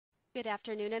Good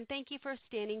afternoon, and thank you for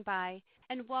standing by,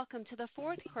 and welcome to the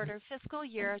fourth quarter fiscal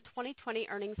year 2020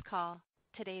 earnings call.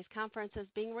 Today's conference is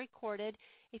being recorded.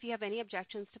 If you have any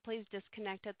objections, please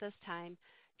disconnect at this time.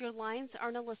 Your lines are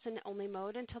in a listen-only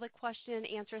mode until the question and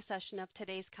answer session of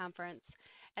today's conference.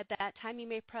 At that time, you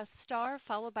may press star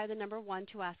followed by the number 1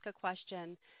 to ask a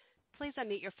question. Please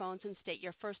unmute your phones and state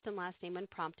your first and last name when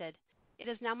prompted. It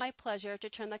is now my pleasure to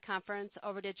turn the conference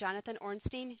over to Jonathan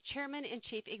Ornstein, Chairman and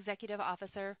Chief Executive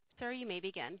Officer. Sir, you may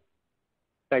begin.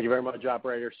 Thank you very much,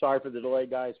 operator. Sorry for the delay,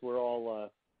 guys. We're all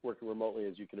working remotely,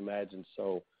 as you can imagine,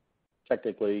 so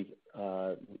technically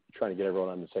trying to get everyone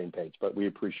on the same page, but we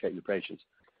appreciate your patience.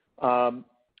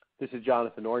 This is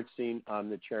Jonathan Ornstein. I'm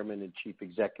the Chairman and Chief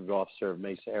Executive Officer of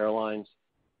Mesa Airlines.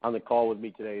 On the call with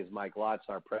me today is Mike Lotz,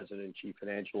 our President and Chief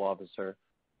Financial Officer,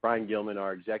 Brian Gilman,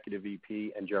 our Executive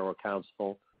VP and General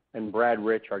Counsel, and Brad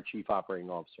Rich, our Chief Operating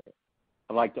Officer.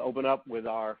 I'd like to open up with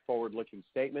our forward-looking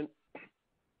statement.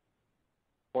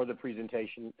 Before the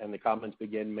presentation and the comments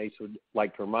begin, Mesa would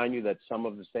like to remind you that some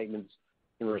of the statements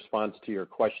in response to your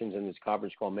questions in this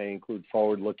conference call may include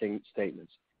forward-looking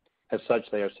statements. As such,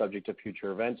 they are subject to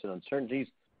future events and uncertainties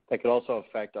that could also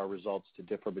affect our results to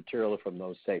differ materially from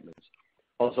those statements.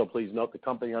 Also, please note the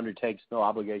company undertakes no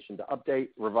obligation to update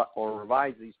or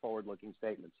revise these forward-looking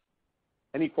statements.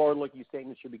 Any forward-looking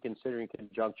statements should be considered in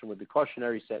conjunction with the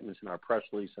cautionary statements in our press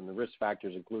release and the risk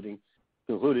factors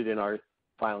included in our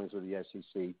filings with the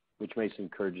SEC, which Mesa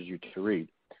encourages you to read.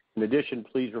 In addition,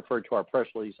 please refer to our press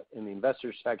release in the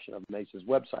investors section of Mesa's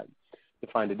website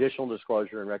to find additional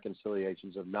disclosure and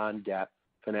reconciliations of non-GAAP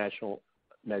financial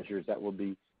measures that will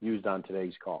be used on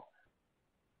today's call.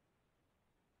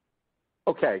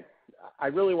 Okay, I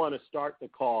really want to start the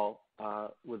call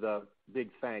with a big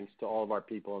thanks to all of our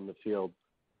people in the field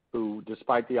who,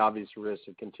 despite the obvious risks,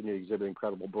 have continued to exhibit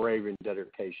incredible bravery and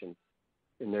dedication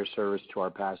in their service to our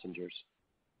passengers.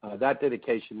 That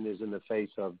dedication is in the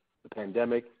face of the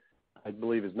pandemic. I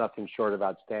believe is nothing short of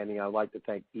outstanding. I'd like to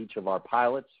thank each of our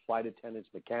pilots, flight attendants,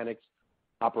 mechanics,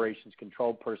 operations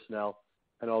control personnel,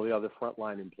 and all the other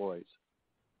frontline employees.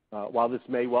 While this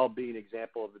may well be an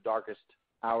example of the darkest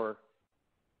hour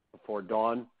before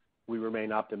dawn, we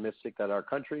remain optimistic that our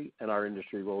country and our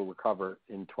industry will recover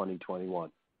in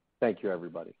 2021. Thank you,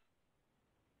 everybody.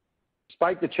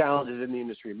 Despite the challenges in the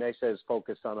industry, Mesa has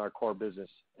focused on our core business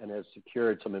and has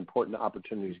secured some important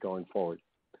opportunities going forward.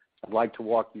 I'd like to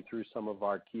walk you through some of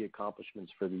our key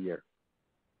accomplishments for the year.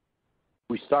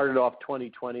 We started off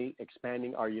 2020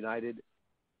 expanding our United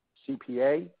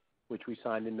CPA, which we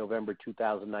signed in November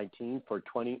 2019 for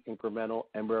 20 incremental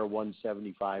Embraer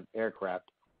 175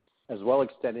 aircraft, as well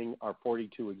extending our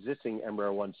 42 existing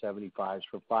Embraer 175s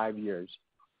for 5 years,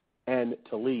 and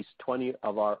to lease 20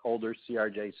 of our older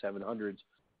CRJ700s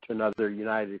to another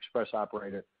United Express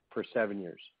operator for 7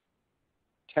 years.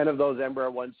 10 of those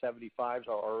Embraer 175s are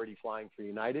already flying for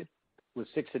United, with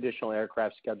 6 additional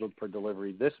aircraft scheduled for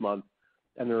delivery this month,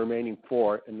 and the remaining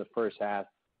 4 in the first half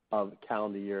of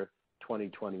calendar year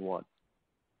 2021.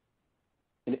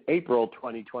 In April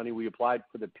 2020, we applied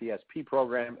for the PSP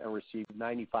program and received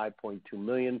 $95.2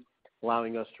 million,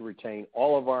 allowing us to retain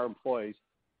all of our employees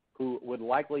who would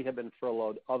likely have been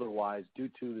furloughed otherwise due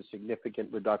to the significant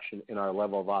reduction in our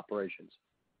level of operations.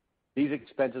 These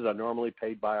expenses are normally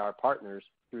paid by our partners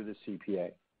through the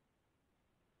CPA.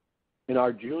 In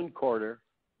our June quarter,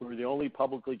 we were the only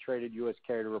publicly traded U.S.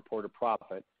 carrier to report a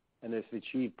profit and has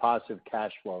achieved positive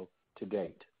cash flow to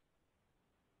date.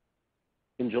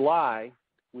 In July,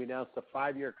 we announced a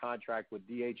 5-year contract with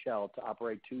DHL to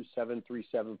operate 2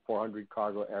 737-400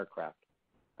 cargo aircraft.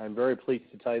 I'm very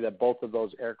pleased to tell you that both of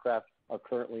those aircraft are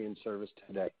currently in service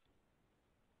today.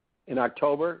 In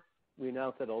October, we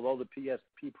announced that although the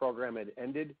PSP program had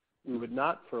ended, we would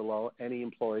not furlough any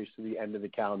employees to the end of the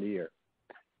calendar year.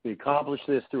 We accomplished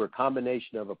this through a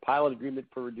combination of a pilot agreement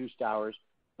for reduced hours,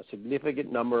 a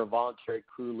significant number of voluntary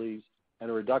crew leaves, and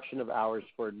a reduction of hours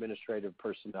for administrative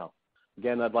personnel.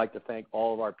 Again, I'd like to thank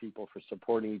all of our people for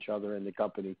supporting each other and the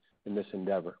company in this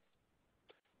endeavor.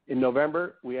 In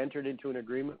November, we entered into an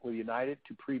agreement with United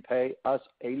to prepay us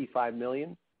 $85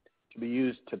 million to be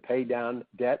used to pay down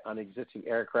debt on existing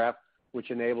aircraft,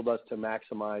 which enabled us to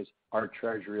maximize our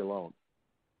treasury loan.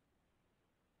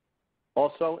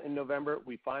 Also in November,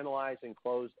 we finalized and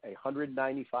closed a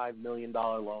 $195 million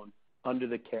loan under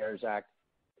the CARES Act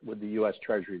with the U.S.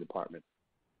 Treasury Department.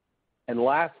 And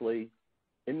lastly,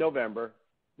 in November,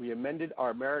 we amended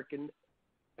our American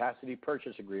Capacity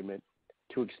Purchase Agreement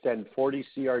to extend 40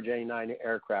 CRJ-9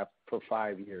 aircraft for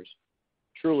 5 years.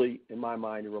 Truly, in my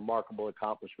mind, a remarkable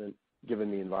accomplishment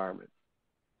given the environment.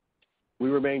 We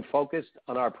remain focused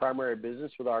on our primary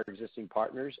business with our existing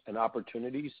partners and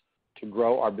opportunities to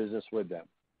grow our business with them.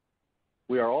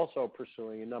 We are also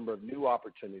pursuing a number of new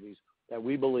opportunities that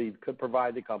we believe could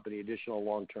provide the company additional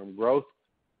long-term growth,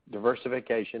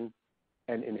 diversification,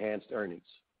 and enhanced earnings.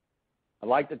 I'd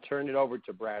like to turn it over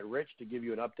to Brad Rich to give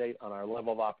you an update on our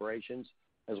level of operations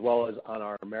as well as on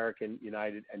our American,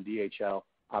 United, and DHL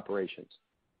operations.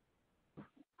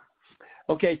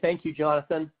 Okay, thank you,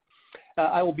 Jonathan.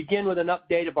 I will begin with an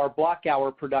update of our block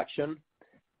hour production.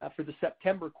 For the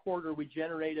September quarter, we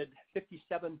generated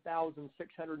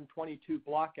 57,622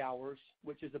 block hours,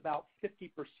 which is about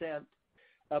 50%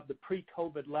 of the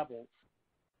pre-COVID levels.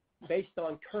 Based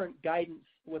on current guidance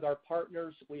with our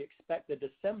partners, we expect the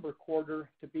December quarter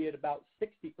to be at about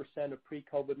 60% of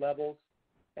pre-COVID levels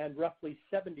and roughly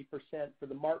 70% for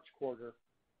the March quarter.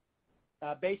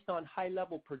 Based on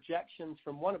high-level projections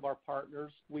from one of our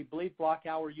partners, we believe block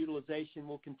hour utilization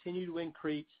will continue to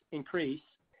increase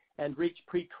and reach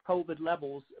pre-COVID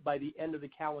levels by the end of the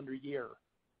calendar year.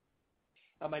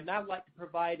 I'd now like to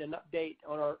provide an update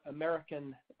on our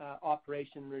American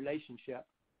operation relationship.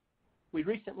 We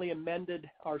recently amended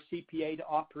our CPA to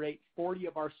operate 40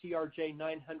 of our CRJ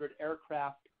 900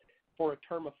 aircraft for a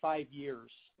term of 5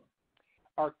 years.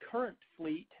 Our current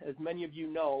fleet, as many of you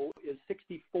know, is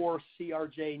 64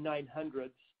 CRJ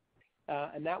 900s,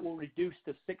 and that will reduce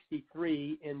to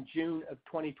 63 in June of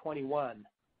 2021.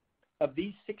 Of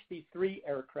these 63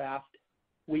 aircraft,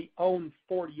 we own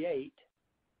 48,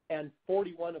 and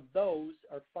 41 of those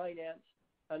are financed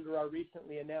under our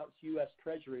recently announced U.S.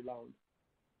 Treasury loan.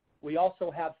 We also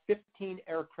have 15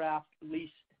 aircraft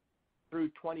leased through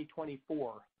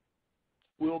 2024.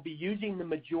 We will be using the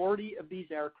majority of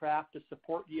these aircraft to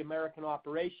support the American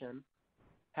operation.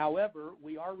 However,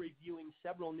 we are reviewing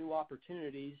several new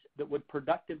opportunities that would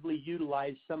productively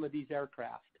utilize some of these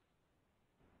aircraft.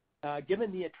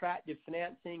 Given the attractive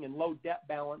financing and low debt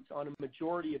balance on a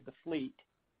majority of the fleet,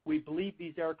 we believe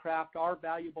these aircraft are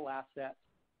valuable assets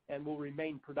and will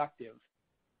remain productive.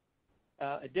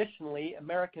 Additionally,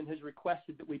 American has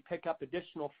requested that we pick up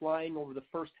additional flying over the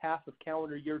first half of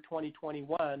calendar year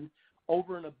 2021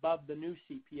 over and above the new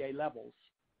CPA levels.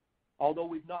 Although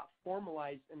we've not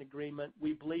formalized an agreement,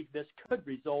 we believe this could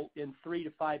result in 3 to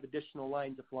 5 additional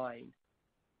lines of flying.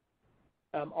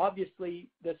 Obviously,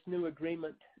 this new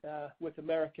agreement with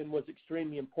American was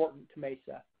extremely important to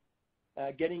Mesa.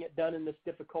 Getting it done in this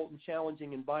difficult and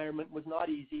challenging environment was not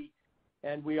easy,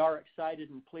 and we are excited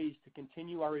and pleased to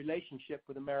continue our relationship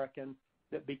with American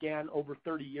that began over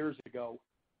 30 years ago.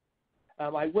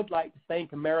 I would like to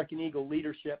thank American Eagle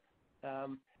leadership,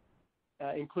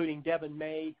 including Devin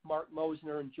May, Mark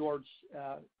Mosner, and George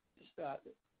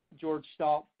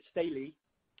Staley,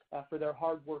 for their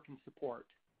hard work and support.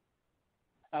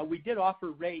 We did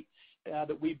offer rates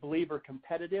that we believe are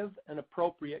competitive and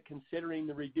appropriate considering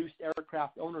the reduced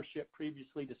aircraft ownership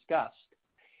previously discussed.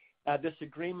 This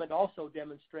agreement also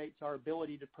demonstrates our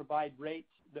ability to provide rates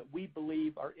that we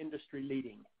believe are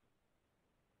industry-leading.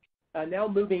 Now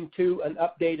moving to an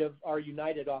update of our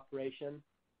United operation.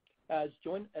 As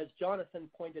Jonathan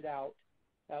pointed out,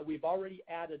 we've already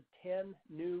added 10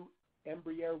 new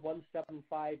Embraer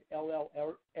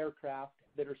 175LL aircraft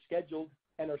that are scheduled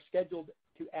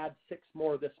to add 6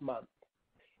 more this month.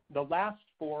 The last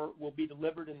 4 will be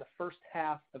delivered in the first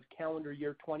half of calendar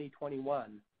year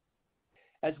 2021.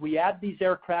 As we add these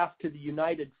aircraft to the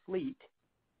United fleet,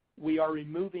 we are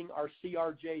removing our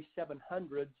CRJ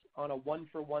 700s on a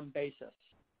 1-for-1 basis.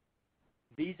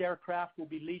 These aircraft will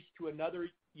be leased to another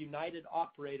United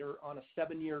operator on a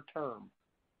 7-year term.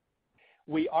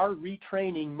 We are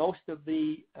retraining most of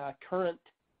the current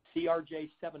CRJ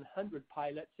 700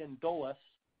 pilots in Dulles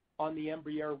on the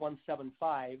Embraer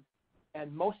 175,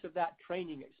 and most of that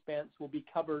training expense will be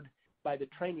covered by the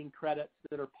training credits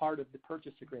that are part of the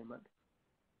purchase agreement.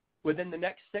 Within the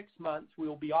next 6 months, we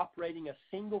will be operating a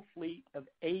single fleet of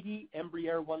 80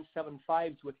 Embraer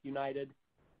 175s with United,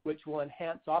 which will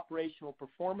enhance operational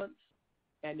performance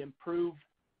and improve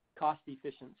cost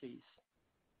efficiencies.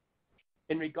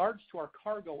 In regards to our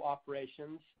cargo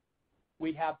operations,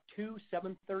 we have 2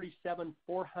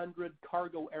 737-400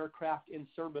 cargo aircraft in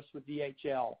service with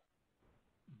DHL.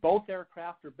 Both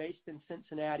aircraft are based in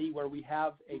Cincinnati, where we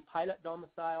have a pilot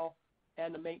domicile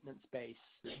and a maintenance base.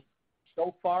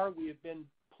 So far, we have been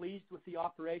pleased with the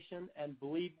operation and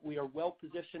believe we are well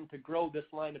positioned to grow this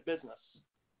line of business.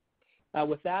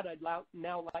 With that, I'd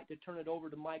now like to turn it over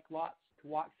to Mike Lotz to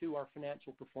walk through our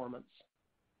financial performance.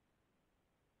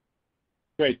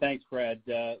 Great, thanks, Brad.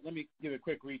 Let me give a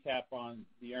quick recap on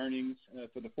the earnings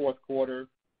for the fourth quarter.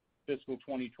 Fiscal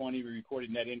 2020, we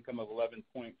recorded net income of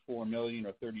 $11.4 million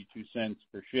or 32 cents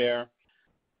per share.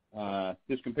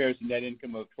 This compares to net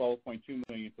income of $12.2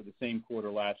 million for the same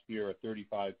quarter last year, or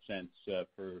 35 cents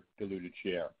per diluted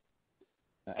share.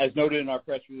 As noted in our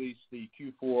press release, the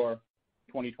Q4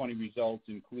 2020 results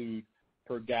include,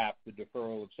 per GAAP, the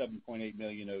deferral of $7.8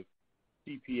 million of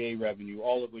CPA revenue,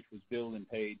 all of which was billed and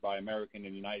paid by American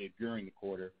and United during the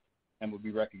quarter and will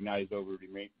be recognized over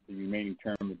the remaining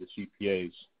term of the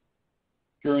CPAs.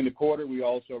 During the quarter, we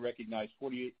also recognized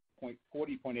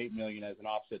 $40.8 million as an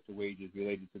offset to wages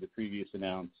related to the previous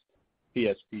announced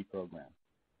PSP program.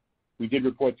 We did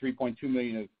report $3.2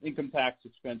 million of income tax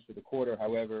expense for the quarter.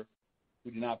 However, we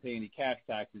did not pay any cash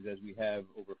taxes as we have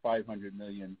over $500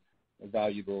 million of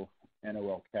valuable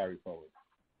NOL carry forward.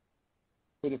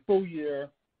 For the full year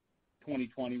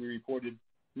 2020, we reported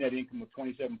net income of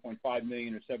 $27.5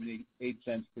 million, or 78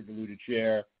 cents per diluted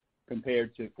share,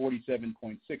 compared to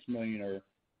 $47.6 million, or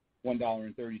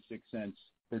 $1.36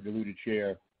 per diluted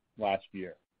share last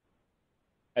year.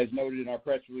 As noted in our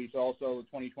press release, also, the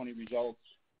 2020 results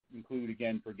include,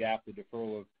 again, per GAAP, the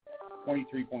deferral of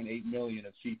 $23.8 million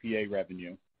of CPA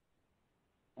revenue,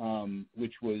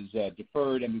 which was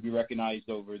deferred and will be recognized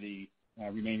over the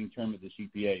remaining term of the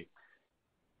CPA.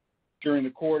 During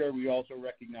the quarter, we also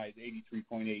recognized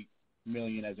 $83.8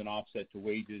 million as an offset to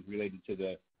wages related to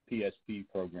the PSP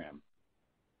program.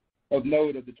 Of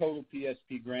note, of the total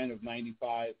PSP grant of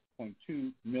 $95.2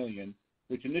 million,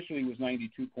 which initially was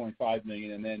 $92.5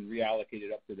 million and then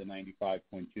reallocated up to the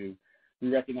 $95.2, we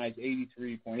recognized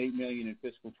 $83.8 million in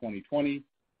fiscal 2020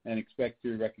 and expect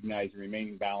to recognize the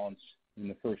remaining balance in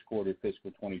the first quarter of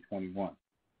fiscal 2021.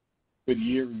 For the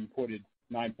year, we reported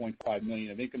 $9.5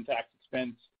 million of income tax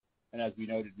expense, and as we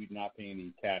noted, we did not pay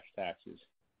any cash taxes.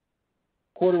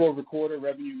 Quarter over quarter,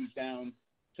 revenue was down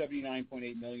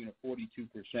 $79.8 million, or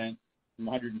 42%, from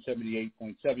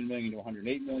 $178.7 million to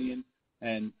 $108 million,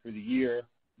 and for the year,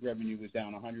 revenue was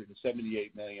down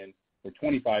 $178 million, or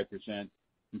 25%,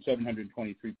 from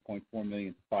 $723.4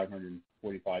 million to $545.1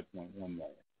 million.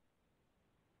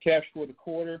 Cash for the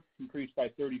quarter increased by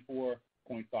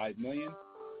 $34.5 million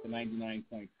to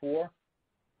 $99.4.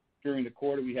 During the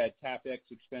quarter, we had CapEx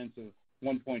expense of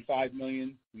 $1.5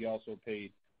 million. We also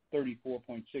paid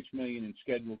 $34.6 million in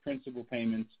scheduled principal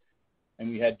payments, and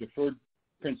we had deferred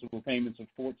principal payments of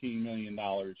 $14 million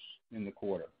in the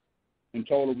quarter. In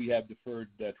total, we have deferred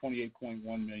 $28.1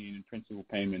 million in principal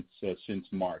payments since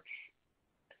March.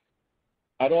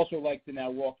 I'd also like to now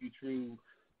walk you through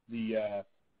the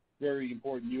very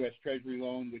important U.S. Treasury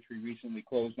loan, which we recently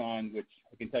closed on, which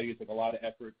I can tell you took a lot of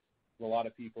effort for a lot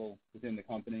of people within the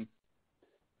company.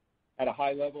 At a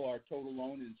high level, our total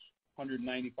loan is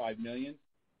 $195 million.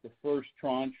 The first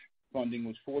tranche funding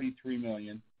was $43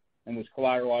 million and was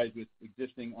collateralized with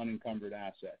existing unencumbered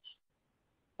assets.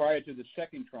 Prior to the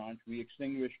second tranche, we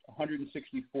extinguished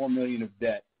 $164 million of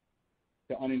debt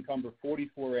to unencumber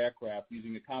 44 aircraft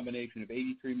using a combination of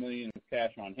 $83 million of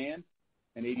cash on hand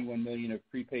and $81 million of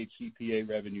prepaid CPA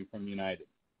revenue from United.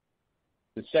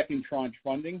 The second tranche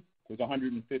funding was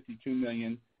 $152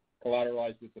 million,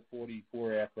 collateralized with the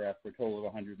 44 aircraft for a total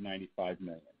of $195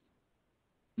 million.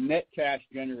 Net cash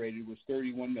generated was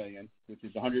 $31 million, which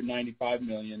is $195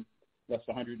 million less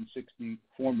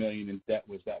 $164 million in debt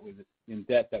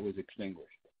that was extinguished.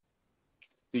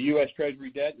 The U.S. Treasury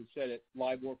debt is set at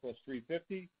LIBOR plus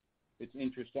 350. It's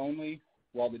interest only,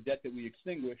 while the debt that we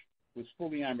extinguished was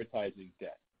fully amortizing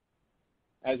debt.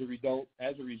 As a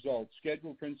result,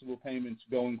 scheduled principal payments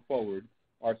going forward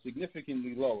are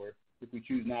significantly lower if we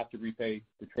choose not to repay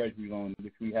the Treasury loan,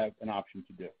 which we have an option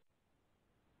to do.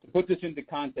 To put this into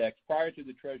context, prior to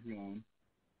the Treasury loan,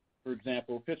 for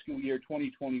example, fiscal year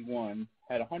 2021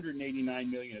 had $189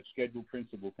 million of scheduled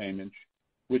principal payments,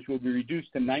 which will be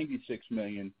reduced to $96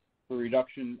 million for a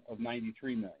reduction of $93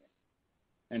 million.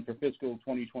 And for fiscal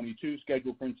 2022,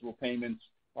 scheduled principal payments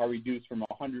are reduced from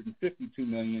 $152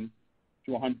 million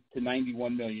to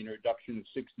 $91 million, a reduction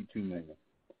of $62 million.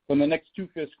 For the next two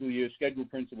fiscal years,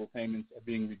 scheduled principal payments are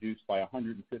being reduced by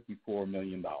 $154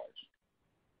 million.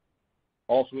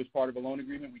 Also, as part of a loan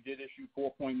agreement, we did issue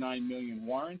 4.9 million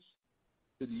warrants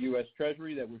to the U.S.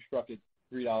 Treasury that were struck at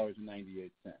 $3.98.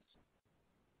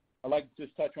 I'd like to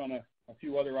just touch on a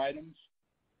few other items.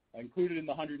 Included in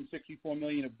the $164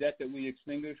 million of debt that we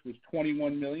extinguished was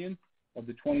 $21 million of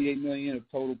the $28 million of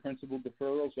total principal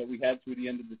deferrals that we had through the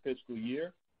end of the fiscal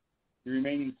year. The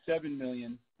remaining $7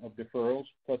 million of deferrals,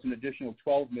 plus an additional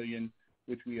 $12 million,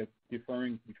 which we are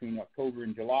deferring between October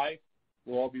and July,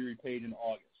 will all be repaid in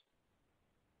August.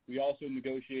 We also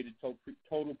negotiated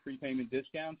total prepayment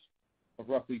discounts of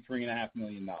roughly $3.5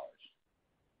 million.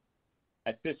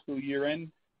 At fiscal year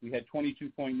end, we had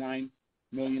 $22.9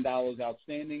 million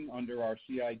outstanding under our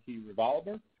CIT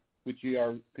revolver, which we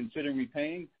are considering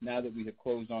repaying now that we have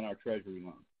closed on our treasury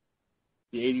loan.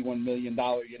 The $81 million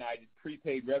United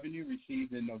prepaid revenue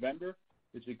received in November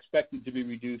is expected to be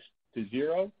reduced to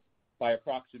zero by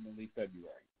approximately February.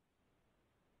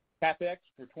 CapEx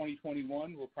for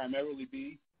 2021 will primarily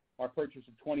be our purchase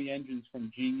of 20 engines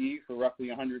from GE for roughly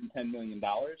 $110 million.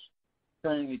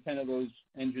 Currently, 10 of those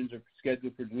engines are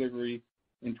scheduled for delivery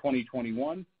in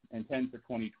 2021 and 10 for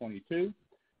 2022.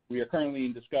 We are currently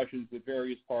in discussions with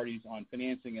various parties on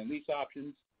financing and lease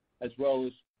options, as well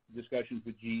as discussions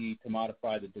with GE to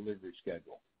modify the delivery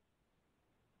schedule.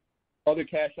 Other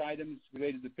cash items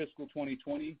related to fiscal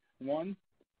 2021,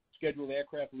 scheduled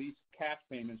aircraft lease cash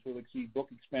payments will exceed book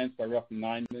expense by roughly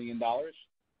 $9 million.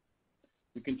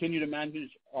 We continue to manage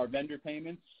our vendor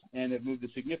payments and have moved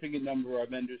a significant number of our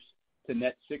vendors to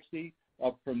net 60,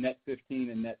 up from net 15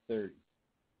 and net 30.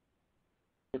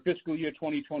 For fiscal year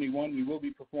 2021, we will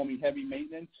be performing heavy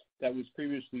maintenance that was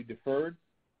previously deferred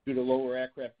due to lower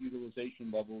aircraft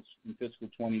utilization levels in fiscal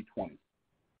 2020.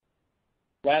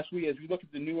 Lastly, as we look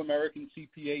at the new American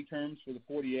CPA terms for the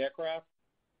 40 aircraft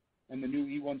and the new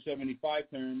E-175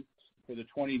 terms for the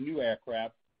 20 new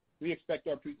aircraft, we expect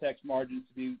our pre-tax margins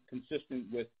to be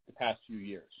consistent with the past few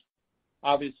years.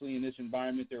 Obviously, in this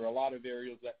environment, there are a lot of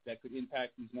variables that could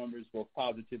impact these numbers both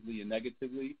positively and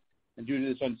negatively, and due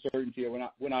to this uncertainty,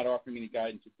 we're not offering any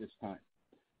guidance at this time.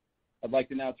 I'd like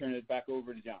to now turn it back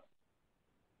over to John.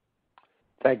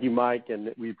 Thank you, Mike,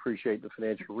 and we appreciate the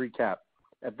financial recap.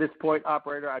 At this point,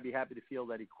 operator, I'd be happy to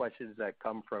field any questions that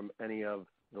come from any of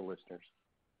the listeners.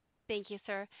 Thank you,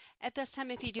 sir. At this time,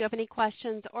 if you do have any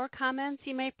questions or comments,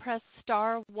 you may press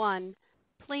star one.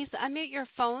 Please unmute your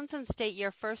phones and state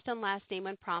your first and last name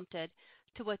when prompted.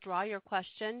 To withdraw your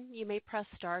question, you may press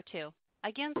star two.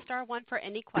 Again, star one for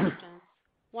any questions.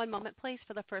 One moment, please,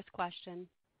 for the first question.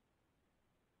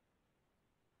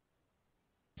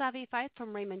 Savi Fife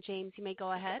from Raymond James, you may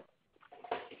go ahead.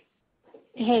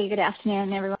 Hey, good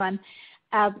afternoon, everyone.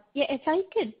 If I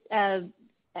could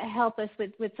help us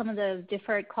with some of the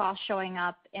deferred costs showing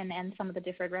up and some of the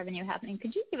deferred revenue happening,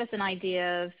 could you give us an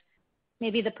idea of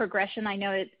maybe the progression? I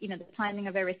know the timing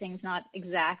of everything's not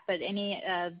exact, but any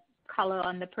color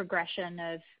on the progression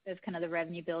of kind of the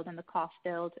revenue build and the cost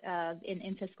build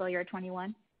in fiscal year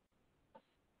 21?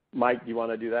 Mike, do you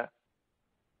want to do that?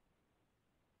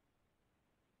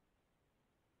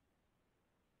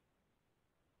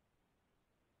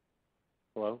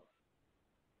 Hello?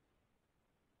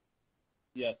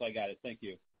 Yes, I got it. Thank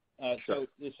you. Sure.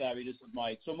 This is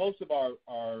Mike. So most of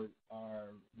our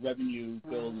revenue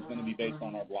build is going to be based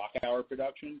on our block hour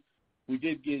production. We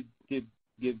did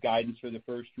give guidance for the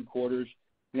first two quarters.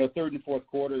 Third and fourth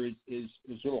quarter is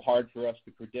a little hard for us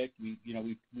to predict.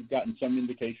 We've gotten some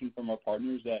indication from our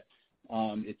partners that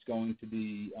it's going to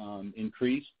be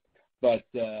increased, but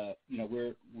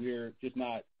we're just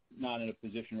not in a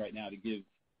position right now to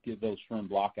give those firm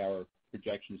block hour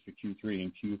projections for Q3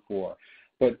 and Q4.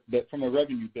 But from a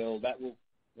revenue build, that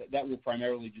will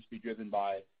primarily just be driven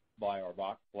by our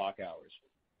block hours.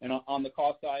 And on the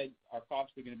cost side, our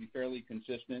costs are going to be fairly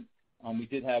consistent. We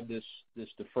did have this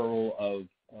deferral of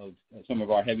some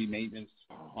of our heavy maintenance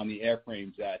on the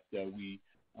airframes that we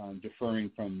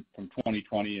deferring from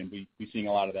 2020, and we're seeing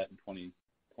a lot of that in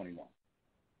 2021.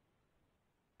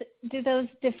 Do those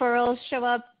deferrals show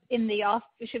up in the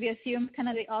should we assume kind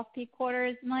of the off-peak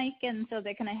quarters, Mike, and so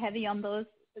they're kind of heavy on those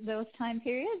time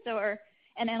periods,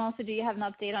 and then also do you have an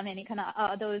update on any kind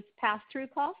of those pass-through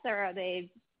costs, or are they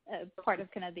part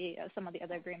of kind of some of the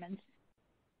other agreements?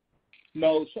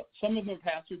 No, some of them are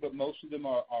pass-through, but most of them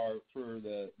are for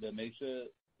the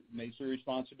Mesa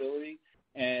responsibility.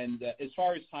 And as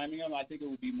far as timing them, I think it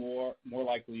would be more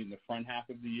likely in the front half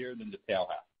of the year than the tail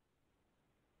half.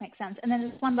 Makes sense. And then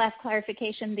just one last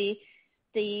clarification: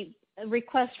 the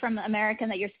request from American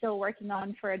that you're still working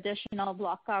on for additional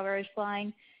block hours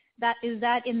flying, is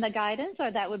that in the guidance,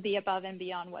 or that would be above and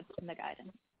beyond what's in the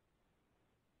guidance?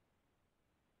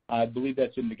 I believe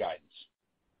that's in the guidance.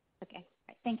 Okay. All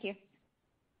right. Thank you.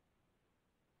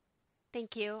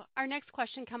 Thank you. Our next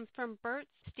question comes from Bert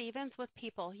Stevens with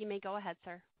People. You may go ahead,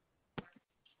 sir.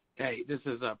 Hey, this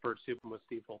is Bert Stevens with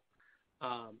People.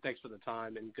 Thanks for the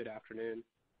time and good afternoon.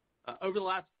 Over the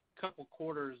last couple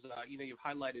quarters, you've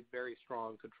highlighted very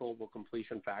strong controllable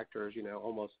completion factors,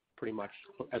 almost pretty much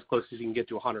as close as you can get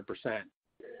to 100%.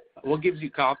 What gives you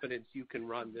confidence you can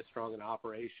run this strong an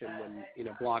operation when,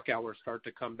 block hours start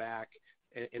to come back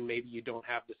and maybe you don't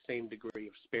have the same degree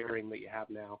of sparing that you have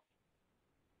now?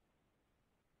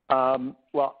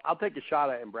 Well, I'll take a shot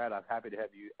at it, and Brad, I'm happy to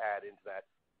have you add into that.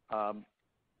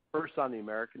 First, on the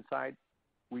American side,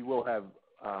 we will have,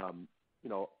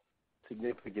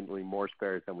 significantly more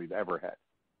spares than we've ever had.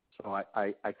 So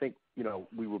I think,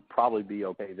 we will probably be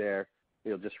okay there.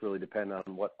 It'll just really depend on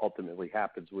what ultimately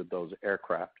happens with those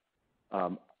aircraft.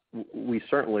 We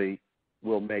certainly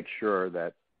will make sure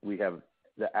that we have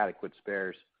the adequate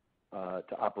spares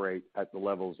to operate at the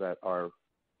levels that are,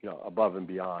 above and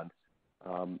beyond.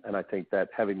 And I think that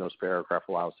having those spare aircraft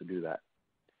allow us to do that.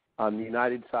 On the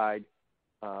United side,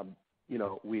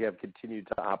 we have continued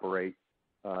to operate.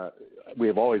 We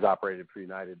have always operated for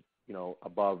United,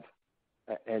 above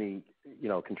any,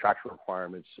 contractual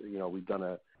requirements. We've done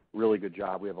a really good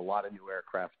job. We have a lot of new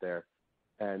aircraft there,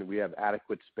 and we have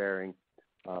adequate sparing.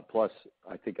 Plus,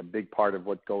 I think a big part of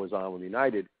what goes on with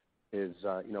United is,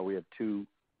 we have two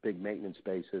big maintenance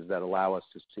bases that allow us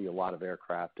to see a lot of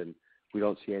aircraft, and we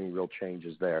don't see any real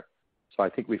changes there. So I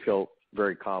think we feel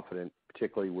very confident,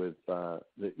 particularly with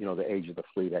the age of the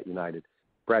fleet at United.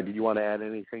 Brad, did you want to add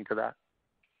anything to that?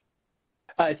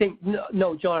 I think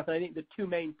no, Jonathan. I think the two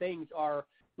main things are: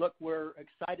 look, we're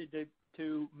excited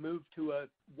to move to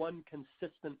one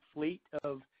consistent fleet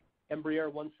of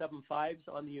Embraer 175s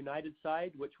on the United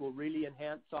side, which will really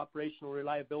enhance operational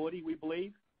reliability, we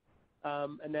believe.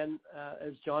 And then,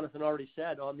 as Jonathan already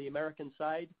said, on the American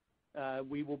side,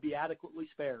 we will be adequately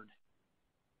spared.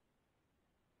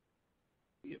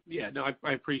 Yeah, no,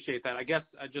 I appreciate that. I guess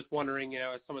just wondering,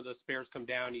 as some of the spares come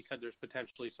down, you said there's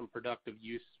potentially some productive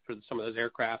use for some of those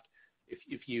aircraft.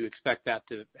 If you expect that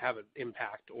to have an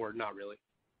impact or not really.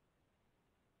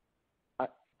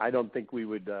 I don't think we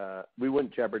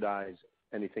wouldn't jeopardize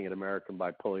anything at American by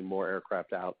pulling more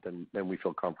aircraft out than we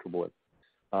feel comfortable with.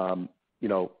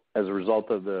 As a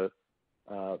result of the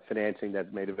financing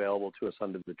that's made available to us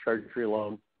under the Treasury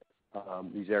loan,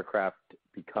 these aircraft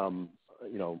become,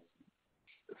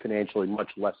 financially much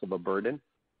less of a burden,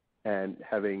 and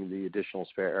having the additional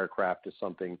spare aircraft is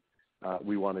something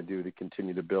we want to do to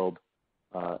continue to build.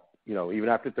 Even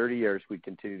after 30 years, we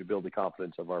continue to build the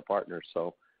confidence of our partners.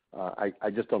 So I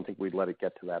just don't think we'd let it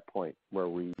get to that point where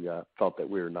we felt that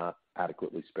we were not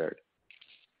adequately spared.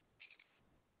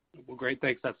 Well, great.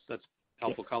 Thanks. That's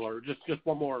helpful color. Just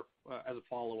one more as a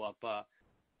follow-up.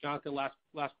 Jonathan,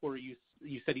 last quarter you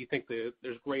said you think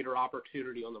there's greater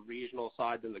opportunity on the regional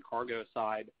side than the cargo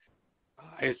side.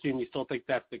 I assume you still think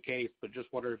that's the case, but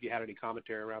just wonder if you had any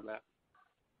commentary around that.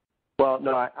 Well,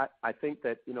 no, I think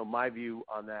that, my view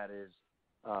on that is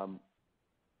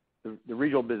the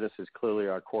regional business is clearly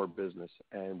our core business,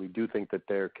 and we do think that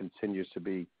there continues to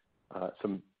be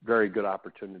some very good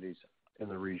opportunities in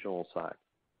the regional side.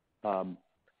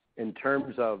 In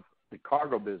terms of the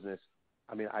cargo business,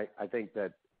 I think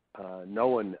that no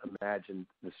one imagined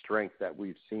the strength that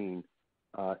we've seen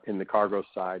in the cargo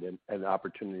side and the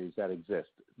opportunities that exist.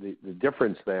 The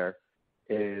difference there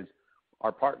is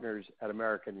our partners at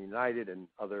American, United, and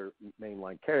other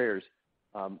mainline carriers,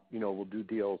 will do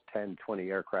deals 10, 20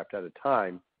 aircraft at a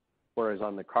time, whereas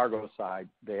on the cargo side,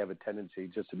 they have a tendency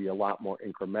just to be a lot more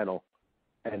incremental.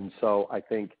 And so I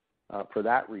think for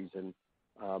that reason,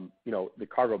 the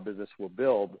cargo business will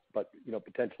build, but,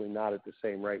 potentially not at the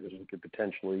same rate as we could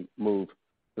potentially move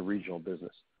the regional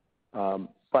business.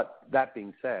 But that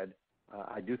being said,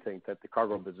 I do think that the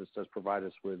cargo business does provide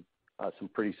us with some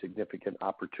pretty significant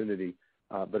opportunity,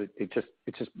 but it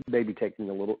just maybe takes a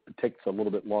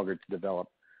little bit longer to develop.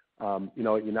 At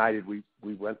United, we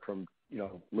went from,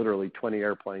 literally 20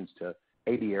 airplanes to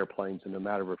 80 airplanes in a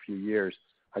matter of a few years.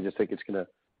 I just think it's going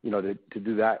to, to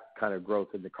do that kind of growth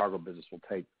in the cargo business will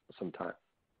take some time.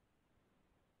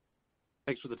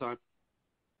 Thanks for the time.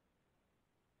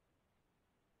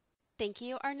 Thank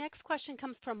you. Our next question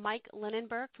comes from Mike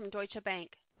Linenberg from Deutsche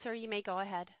Bank. Sir, you may go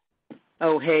ahead.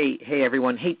 Oh, hey,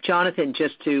 everyone. Hey, Jonathan,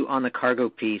 just on the cargo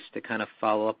piece to kind of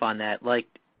follow up on that,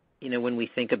 when we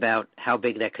think about how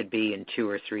big that could be in 2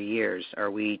 or 3 years,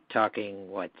 are we talking,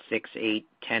 6, 8,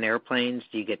 10 airplanes?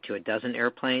 Do you get to a dozen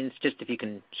airplanes? Just if you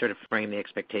can sort of frame the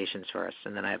expectations for us,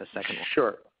 and then I have a second one.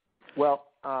 Sure. Well,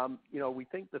 we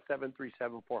think the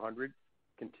 737-400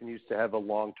 continues to have a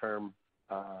long-term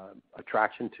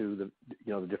attraction to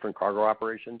the different cargo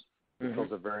operations. It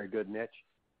fills a very good niche.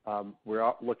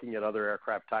 We're looking at other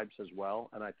aircraft types as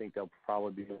well, and I think there'll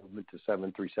probably be a movement to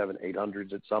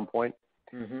 737-800s at some point.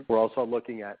 We're also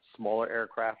looking at smaller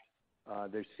aircraft.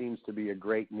 There seems to be a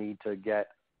great need to get,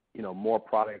 more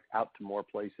product out to more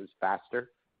places faster,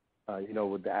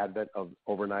 with the advent of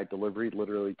overnight delivery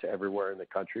literally to everywhere in the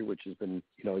country, which has been,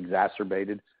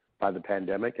 exacerbated by the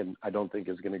pandemic, and I don't think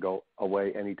is going to go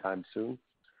away anytime soon.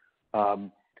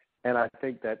 And I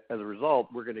think that as a result,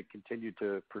 we're going to continue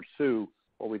to pursue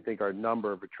what we think are a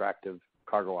number of attractive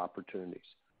cargo opportunities.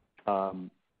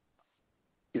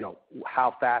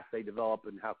 How fast they develop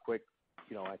and how quick,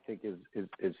 I think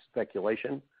is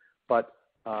speculation. But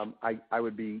I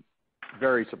would be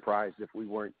very surprised if we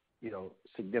weren't,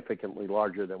 significantly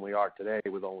larger than we are today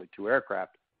with only 2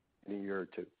 aircraft in a year or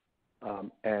two.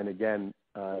 And again,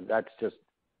 that's just,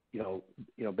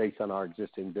 based on our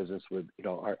existing business with,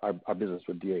 our business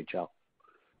with DHL.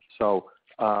 So,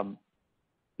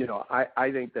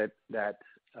 I think that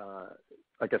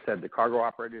like I said, the cargo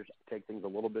operators take things a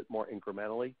little bit more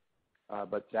incrementally.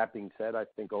 But that being said, I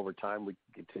think over time we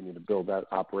can continue to build that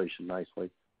operation nicely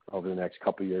over the next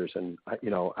couple of years. And,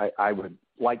 I would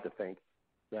like to think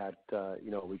that,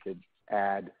 we could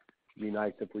add, it'd be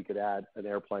nice if we could add an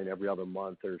airplane every other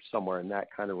month or somewhere in that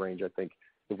kind of range. I think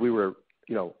if we were,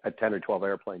 at 10 or 12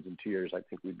 airplanes in 2 years, I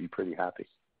think we'd be pretty happy.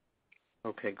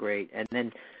 Okay, great. And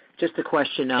then just a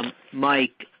question,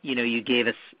 Mike, you gave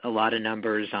us a lot of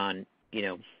numbers on,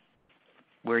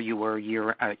 where you were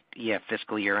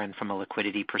fiscal year end from a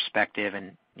liquidity perspective,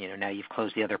 and now you've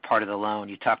closed the other part of the loan.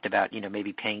 You talked about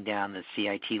maybe paying down the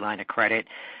CIT line of credit.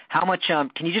 How much?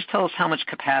 Can you just tell us how much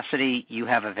capacity you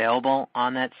have available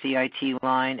on that CIT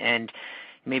line, and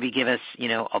maybe give us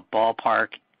a ballpark,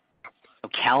 a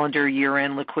calendar year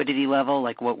end liquidity level,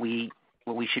 like what we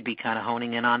should be kind of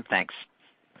honing in on? Thanks.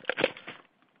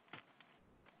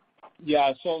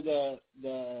 Yeah, so the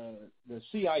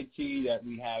CIT that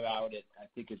we have out at, I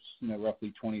think it's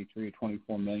roughly $23 or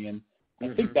 $24 million.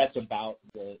 I think that's about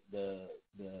the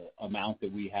amount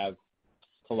that we have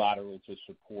collateral to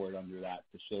support under that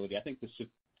facility. I think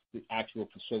the actual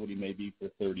facility may be for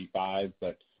 35,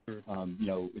 but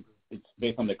it's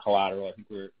based on the collateral. I think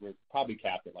we're probably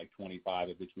capped at like 25,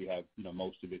 of which we have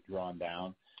most of it drawn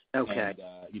down. Okay.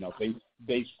 And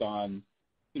based on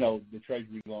the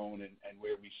Treasury loan and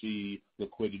where we see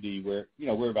liquidity, we're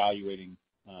evaluating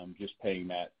just paying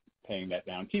that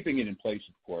down, keeping it in place,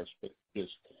 of course, but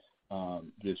just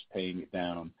paying it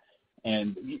down.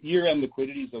 And year-end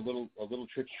liquidity is a little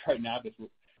tricky right now because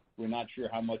we're not sure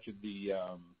how much of the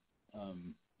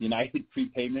United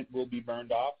prepayment will be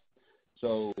burned off.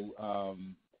 So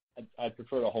I'd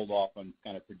prefer to hold off on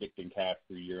kind of predicting cash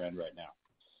for year-end right now.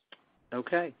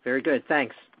 Okay, very good.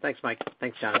 Thanks, Mike.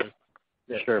 Thanks, Jonathan.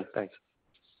 Yeah, sure. Thanks.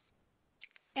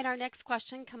 And our next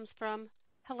question comes from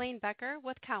Helane Becker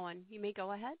with Cowen. You may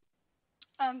go ahead.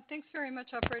 Thanks very much,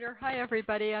 operator. Hi,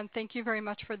 everybody, and thank you very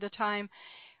much for the time.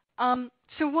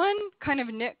 So one kind of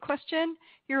nit question,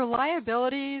 your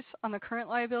liabilities on the current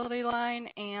liability line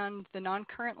and the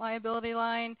non-current liability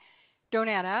line don't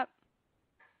add up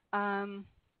on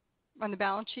the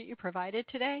balance sheet you provided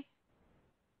today.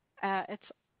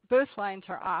 Both lines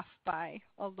are off by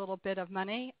a little bit of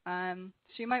money, so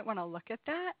you might want to look at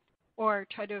that or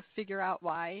try to figure out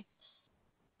why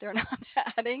they're not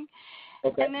adding.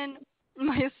 Okay. And then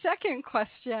my second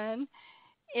question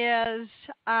is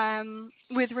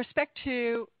with respect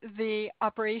to the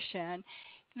operation,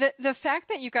 the fact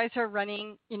that you guys are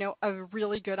running, a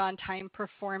really good on-time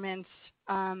performance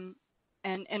and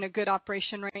a good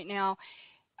operation right now,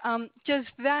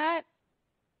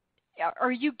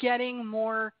 are you getting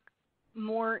more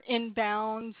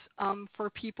inbounds for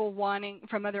people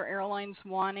from other airlines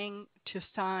wanting to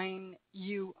sign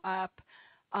you up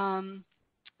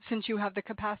since you have the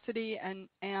capacity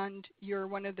and you're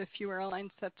one of the few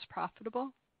airlines that's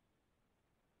profitable?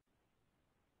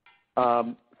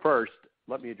 First,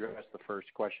 let me address the first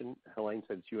question. Helane,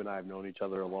 since you and I have known each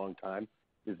other a long time,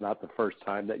 is not the first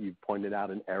time that you've pointed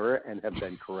out an error and have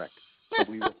been correct.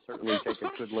 So we will certainly take a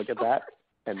good look at that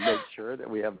and make sure that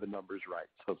we have the numbers right.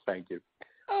 So thank you.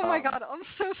 Oh, my God. I'm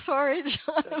so sorry,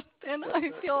 Jonathan.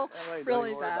 I feel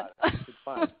really bad. It's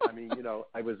fine. I mean,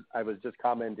 I was just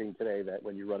commenting today that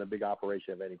when you run a big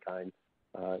operation of any kind,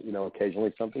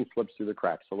 occasionally something slips through the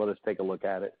cracks. So let us take a look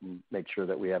at it and make sure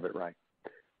that we have it right.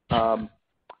 On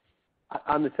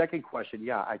the second question,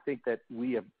 yeah, I think that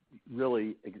we have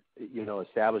really,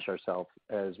 established ourselves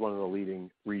as one of the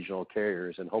leading regional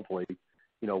carriers and hopefully,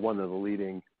 one of the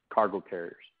leading cargo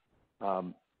carriers.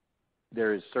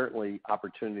 There is certainly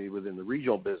opportunity within the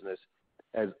regional business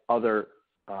as other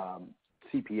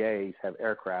CPAs have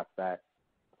aircraft that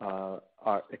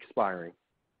are expiring.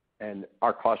 And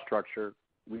our cost structure,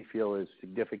 we feel, is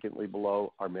significantly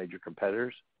below our major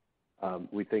competitors.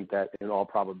 We think that in all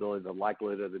probability, the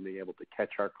likelihood of them being able to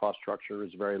catch our cost structure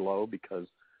is very low because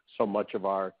so much of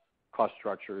our cost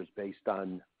structure is based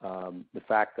on the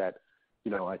fact that,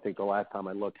 I think the last time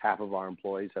I looked, half of our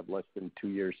employees have less than 2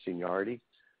 years seniority.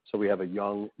 So we have a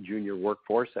young junior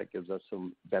workforce that gives us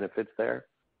some benefits there.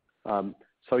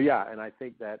 So, yeah, and I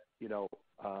think that,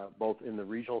 both in the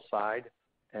regional side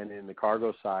and in the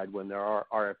cargo side, when there are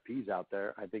RFPs out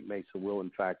there, I think Mesa will,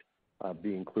 in fact,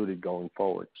 be included going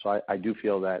forward. So I do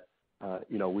feel that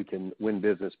we can win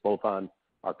business both on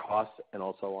our costs and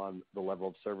also on the level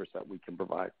of service that we can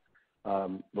provide.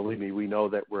 Believe me, we know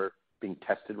that we're being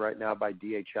tested right now by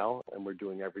DHL, and we're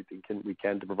doing everything we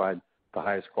can to provide the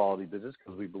highest quality business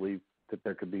because we believe that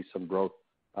there could be some growth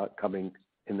coming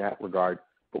in that regard,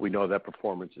 but we know that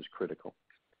performance is critical.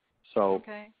 So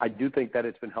okay. I do think that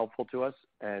it's been helpful to us,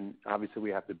 and obviously we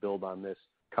have to build on this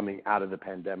coming out of the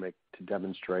pandemic to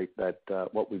demonstrate that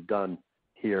what we've done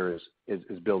here is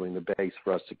building the base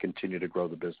for us to continue to grow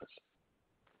the business.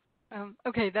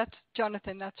 Okay,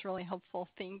 Jonathan, that's really helpful.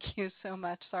 Thank you so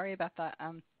much. Sorry about that,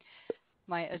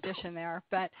 my addition there.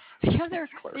 But the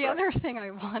other thing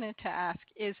I wanted to ask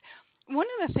is, one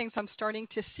of the things I'm starting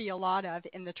to see a lot of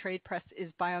in the trade press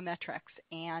is biometrics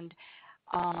and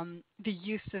the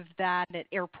use of that at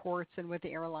airports and with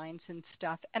airlines and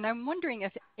stuff. And I'm wondering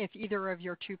if either of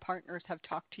your two partners have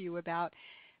talked to you about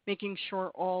making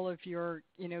sure all of your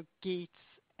gates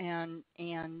and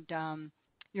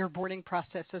your boarding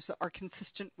processes are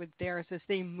consistent with theirs as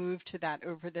they move to that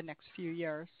over the next few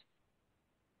years.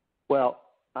 Well,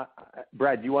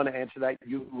 Brad, do you want to answer that?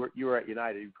 You were at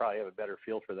United. You probably have a better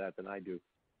feel for that than I do.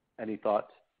 Any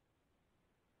thoughts?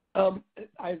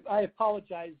 I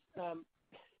apologize.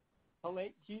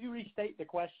 Elaine, can you restate the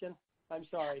question? I'm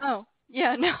sorry. Oh,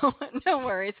 yeah, no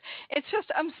worries. It's just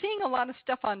I'm seeing a lot of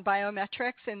stuff on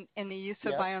biometrics and the use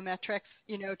of biometrics,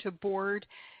 to board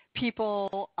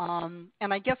people.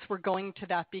 And I guess we're going to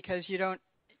that because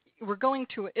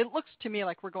it looks to me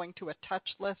like we're going to a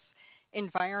touchless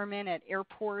environment at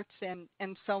airports and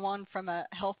so on from a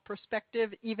health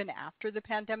perspective, even after the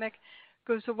pandemic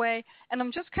goes away. And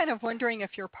I'm just kind of wondering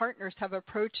if your partners have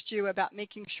approached you about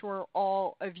making sure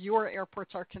all of your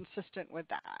airports are consistent with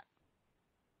that.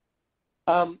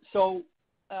 So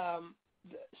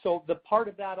the part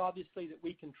of that, obviously, that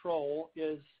we control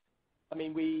is,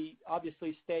 we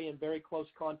obviously stay in very close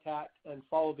contact and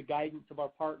follow the guidance of our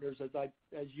partners,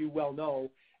 as you well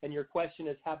know. And your question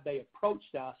is, have they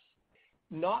approached us?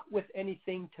 Not with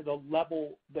anything to the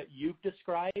level that you've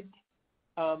described.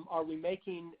 Are we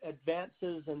making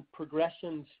advances and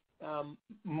progressions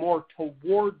more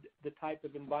toward the type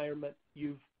of environment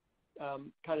you've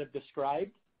kind of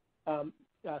described?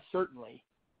 Certainly.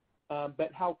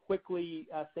 But how quickly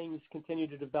things continue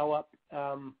to develop,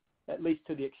 at least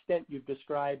to the extent you've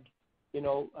described,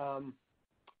 I'm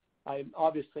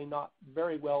obviously not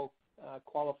very well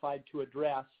qualified to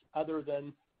address, other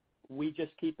than we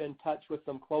just keep in touch with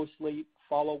them closely,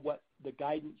 follow what the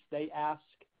guidance they ask,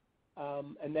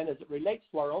 and then as it relates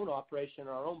to our own operation,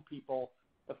 our own people,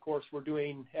 of course, we're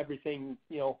doing everything,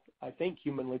 I think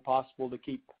humanly possible to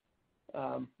keep,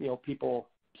 people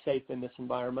safe in this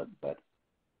environment. But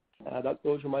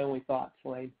those are my only thoughts,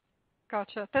 Elaine.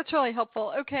 Gotcha. That's really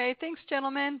helpful. Okay. Thanks,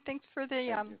 gentlemen. Thanks for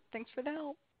the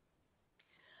help.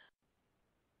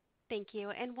 Thank you.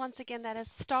 And once again, that is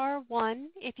 *1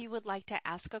 if you would like to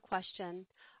ask a question.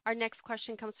 Our next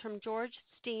question comes from George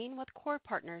Steen with Core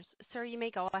Partners. Sir, you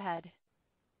may go ahead.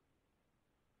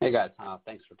 Hey, guys.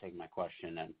 Thanks for taking my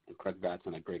question, and congrats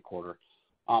on a great quarter.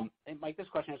 And Mike, this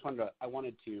question I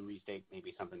wanted to restate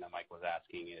maybe something that Mike was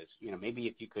asking is, maybe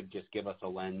if you could just give us a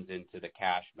lens into the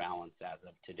cash balance as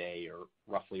of today or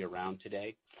roughly around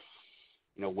today,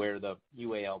 where the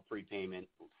UAL prepayment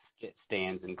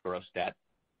stands in gross debt.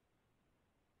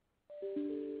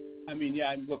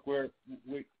 Look,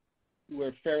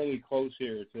 we're fairly close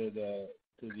here to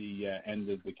the end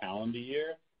of the calendar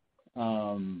year.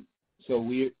 So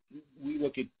we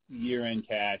look at year-end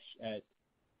cash at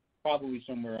probably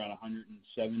somewhere around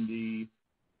 $170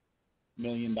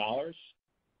 million,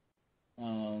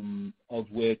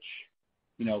 of which,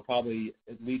 probably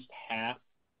at least half,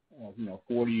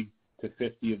 40 to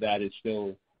 50 of that is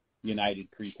still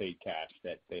United prepaid cash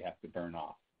that they have to burn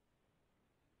off.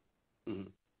 Mm-hmm.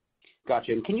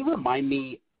 Gotcha. And can you remind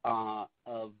me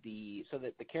of the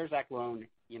CARES Act loan,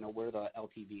 where the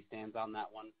LTV stands on that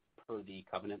one per the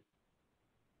covenant?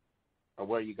 Or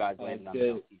where you guys landed on the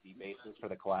LTV basis for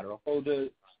the collateral? So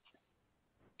the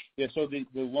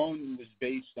loan was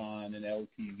based on an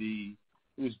LTV.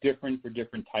 It was different for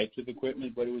different types of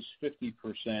equipment, but it was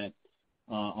 50%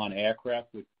 on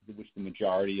aircraft, which the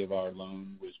majority of our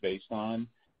loan was based on.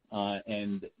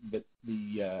 And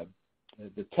the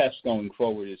test going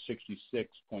forward is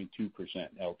 66.2%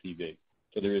 LTV.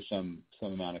 So there is some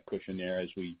amount of cushion there as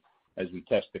we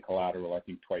test the collateral, I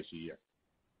think, twice a year.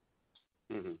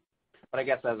 Mm-hmm. But I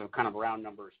guess as of kind of round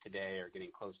numbers today, or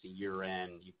getting close to year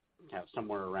end, you have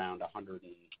somewhere around $130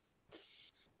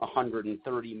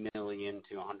 million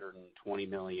to $120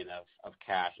 million of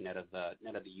cash net of the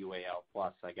UAL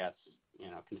plus. I guess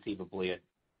conceivably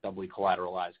doubly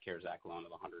collateralized CARES Act loan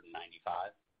of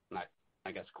 195, and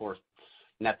I guess, of course,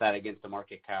 net that against the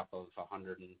market cap of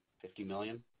 150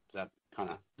 million. Does that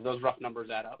do those rough numbers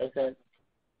add up? Okay.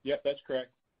 Yep, that's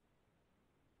correct.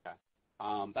 Okay.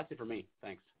 That's it for me.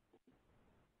 Thanks.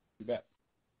 You bet.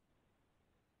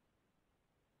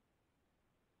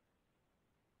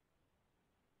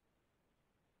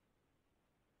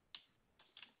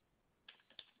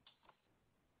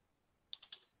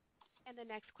 And the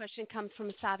next question comes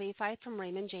from Savi Fife from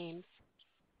Raymond James.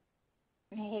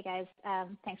 Hey, guys.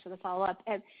 Thanks for the follow-up.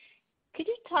 Could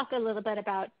you talk a little bit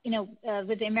about,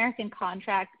 with the American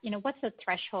contract, what's the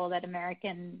threshold that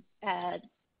American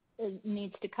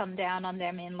needs to come down on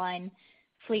their mainline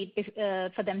fleet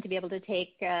for them to be able to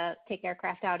take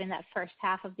aircraft out in that first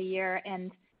half of the year?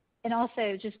 And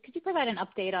also, just could you provide an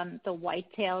update on the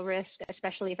whitetail risk,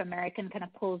 especially if American kind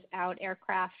of pulls out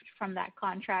aircraft from that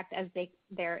contract as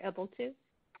they're able to?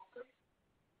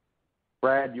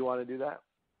 Brad, you want to do that?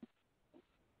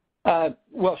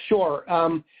 Well, sure.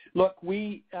 Look,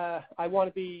 I want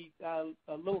to be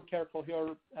a little careful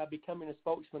here becoming a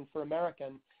spokesman for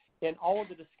American. In all of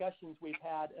the discussions we've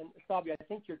had, and Savi, I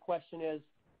think your question is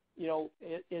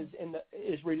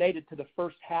related to the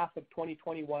first half of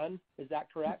 2021. Is that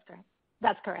correct?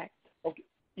 That's correct. Okay.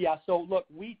 Yeah. So look,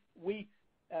 we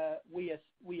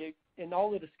in all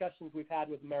the discussions we've had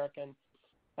with American,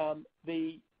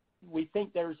 we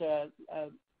think there's a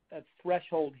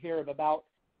threshold here of about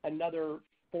another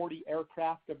 40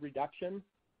 aircraft of reduction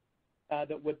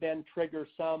that would then trigger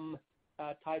some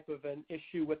type of an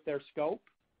issue with their scope.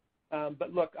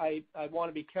 But look, I want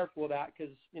to be careful of that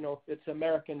because, it's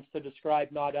Americans to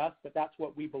describe, not us, but that's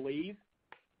what we believe.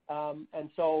 And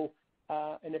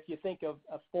if you think of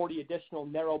 40 additional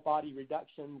narrow body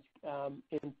reductions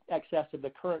in excess of the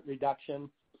current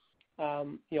reduction,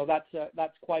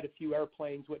 that's quite a few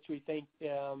airplanes, which we think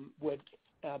would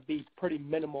be pretty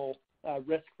minimal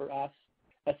risk for us,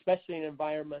 especially in an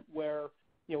environment where,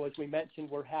 as we mentioned,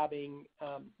 we're having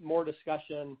more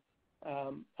discussion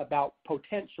about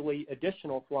potentially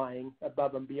additional flying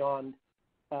above and beyond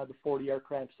the 40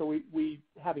 aircraft. So we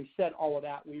having said all of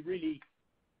that, we really,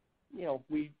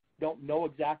 we don't know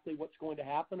exactly what's going to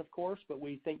happen, of course, but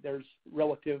we think there's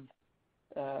relatively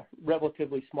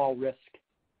small risk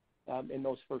in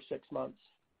those first 6 months.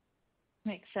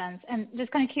 Makes sense. And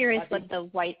just kind of curious what the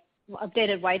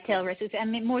updated whitetail risk is. I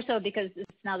mean, more so because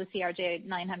it's now the CRJ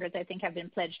 900s, I think, have been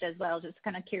pledged as well. Just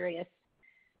kind of curious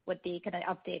what the kind of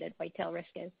updated whitetail risk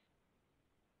is.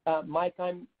 Mike,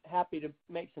 I'm happy to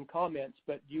make some comments,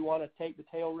 but do you want to take the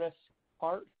tail risk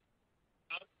part?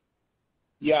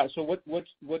 Yeah. So what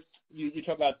you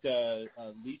talk about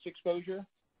lease exposure?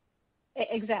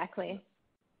 Exactly.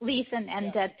 Lease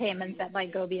and debt payments that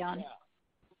might go beyond.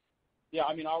 Yeah,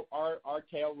 I mean, our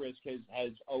tail risk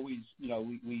has always,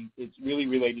 it's really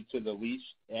related to the leased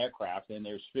aircraft, and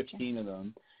there's 15 of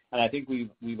them, and I think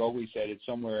we've always said it's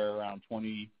somewhere around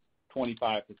 $25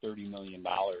 to $30 million,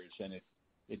 and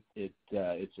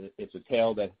it's a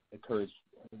tail that occurs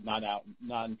not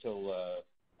until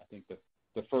I think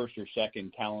the first or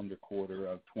second calendar quarter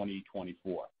of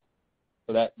 2024.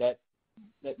 So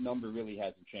that number really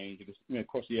hasn't changed because, of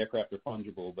course, the aircraft are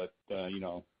fungible, but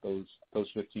those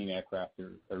 15 aircraft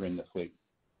are in the fleet.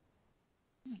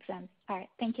 Makes sense. All right.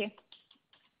 Thank you.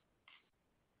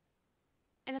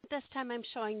 And at this time, I'm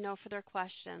showing no further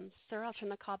questions. Sir, I'll turn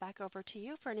the call back over to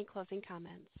you for any closing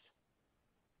comments.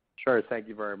 Sure. Thank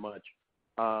you very much.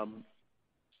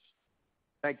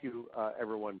 Thank you,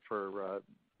 everyone, for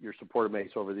your support of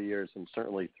Mesa over the years, and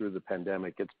certainly through the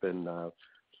pandemic. It's been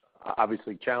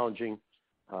obviously challenging,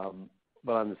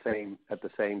 but at the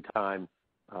same time,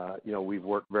 we've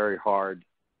worked very hard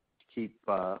to keep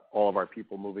all of our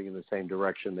people moving in the same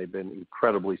direction. They've been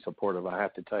incredibly supportive. I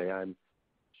have to tell you, I'm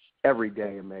every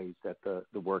day amazed at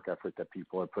the work effort that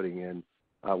people are putting in,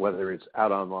 whether it's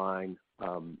out online,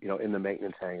 in the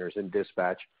maintenance hangars, in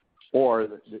dispatch, or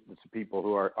the people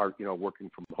who are working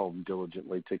from home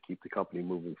diligently to keep the company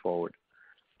moving forward.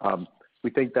 We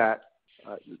think that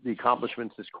the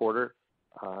accomplishments this quarter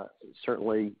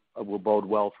certainly will bode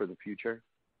well for the future.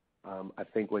 I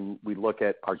think when we look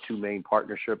at our two main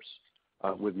partnerships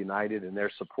with United and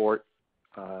their support,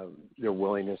 their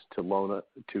willingness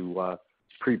to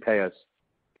prepay us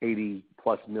 $80+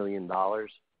 million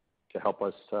to help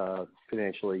us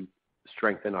financially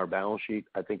strengthen our balance sheet,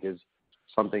 I think is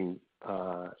something,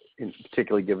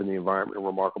 particularly given the environment,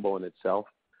 remarkable in itself.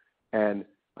 And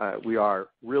we are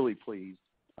really pleased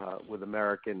with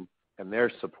American and their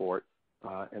support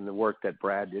and the work that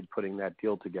Brad did putting that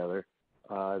deal together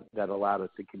that allowed us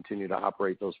to continue to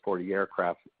operate those 40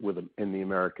 aircraft in the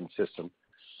American system.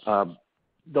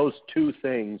 those two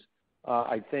things,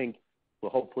 I think, will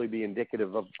hopefully be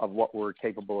indicative of what we're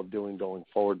capable of doing going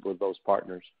forward with those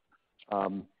partners.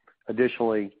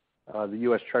 Additionally, the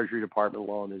U.S. Treasury Department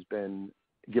loan has been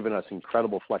giving us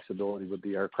incredible flexibility with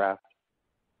the aircraft.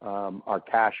 Our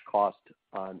cash cost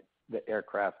on the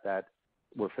aircraft that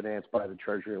were financed by the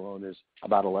Treasury loan is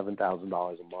about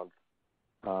 $11,000 a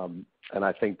month. And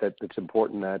I think that it's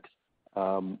important that,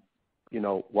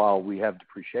 while we have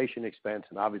depreciation expense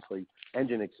and obviously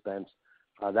engine expense,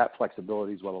 that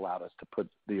flexibility is what allowed us to put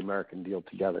the American deal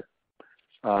together.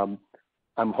 I'm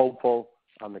hopeful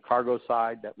on the cargo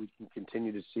side that we can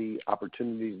continue to see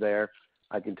opportunities there.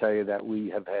 I can tell you that we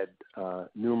have had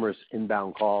numerous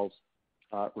inbound calls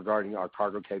regarding our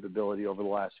cargo capability over the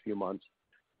last few months.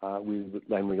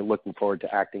 We're looking forward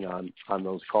to acting on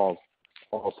those calls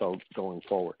also going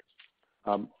forward.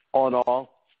 All in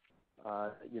all,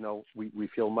 we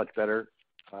feel much better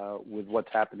with what's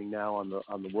happening now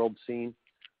on the world scene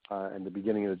and the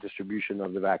beginning of the distribution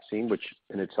of the vaccine, which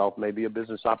in itself may be a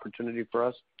business opportunity for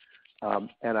us.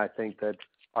 And I think that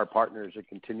our partners are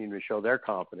continuing to show their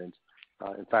confidence.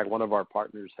 In fact, one of our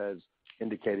partners has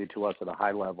indicated to us at a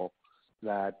high level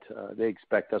that they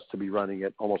expect us to be running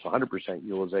at almost 100%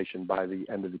 utilization by the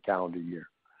end of the calendar year.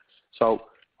 So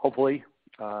hopefully,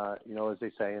 as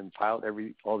they say in pilot,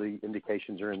 all the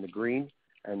indications are in the green,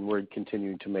 and we're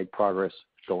continuing to make progress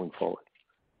going forward.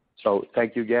 So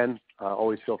thank you again.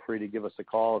 Always feel free to give us a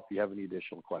call if you have any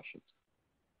additional questions.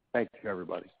 Thank you,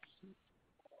 everybody.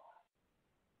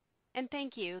 And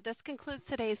thank you. This concludes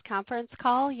today's conference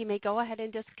call. You may go ahead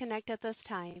and disconnect at this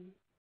time.